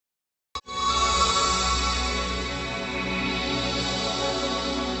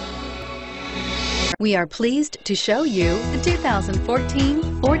We are pleased to show you the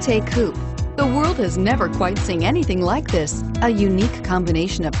 2014 Forte Koup. The world has never quite seen anything like this. A unique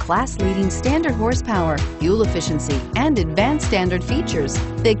combination of class-leading standard horsepower, fuel efficiency, and advanced standard features.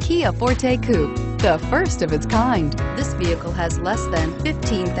 The Kia Forte Koup, the first of its kind. This vehicle has less than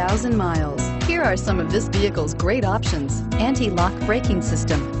 15,000 miles. Here are some of this vehicle's great options: anti-lock braking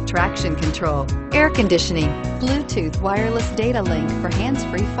system, traction control, air conditioning, Bluetooth wireless data link for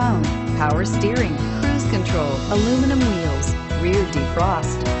hands-free phone, power steering, cruise control, aluminum wheels, rear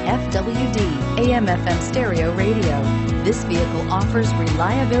defrost, FWD, AM/FM stereo radio. This vehicle offers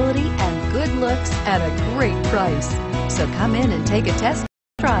reliability and good looks at a great price. So come in and take a test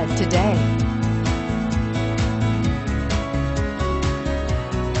drive today.